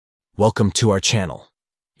welcome to our channel.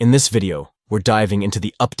 In this video, we're diving into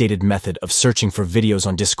the updated method of searching for videos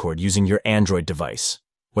on Discord using your Android device.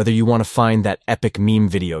 Whether you want to find that epic meme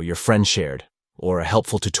video your friend shared, or a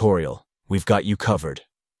helpful tutorial, we've got you covered.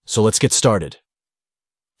 So let's get started.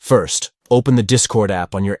 First, open the Discord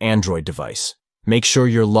app on your Android device. Make sure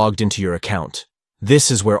you're logged into your account. This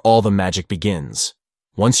is where all the magic begins.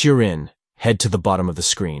 Once you're in, head to the bottom of the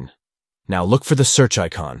screen. Now look for the search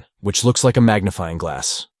icon, which looks like a magnifying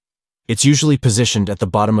glass. It's usually positioned at the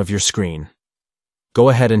bottom of your screen. Go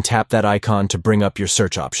ahead and tap that icon to bring up your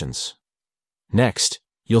search options. Next,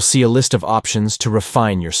 you'll see a list of options to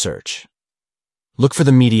refine your search. Look for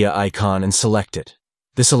the media icon and select it.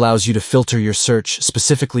 This allows you to filter your search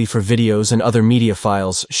specifically for videos and other media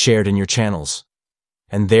files shared in your channels.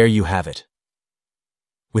 And there you have it.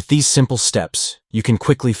 With these simple steps, you can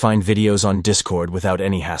quickly find videos on Discord without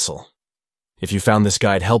any hassle. If you found this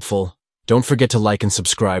guide helpful, don't forget to like and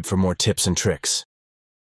subscribe for more tips and tricks.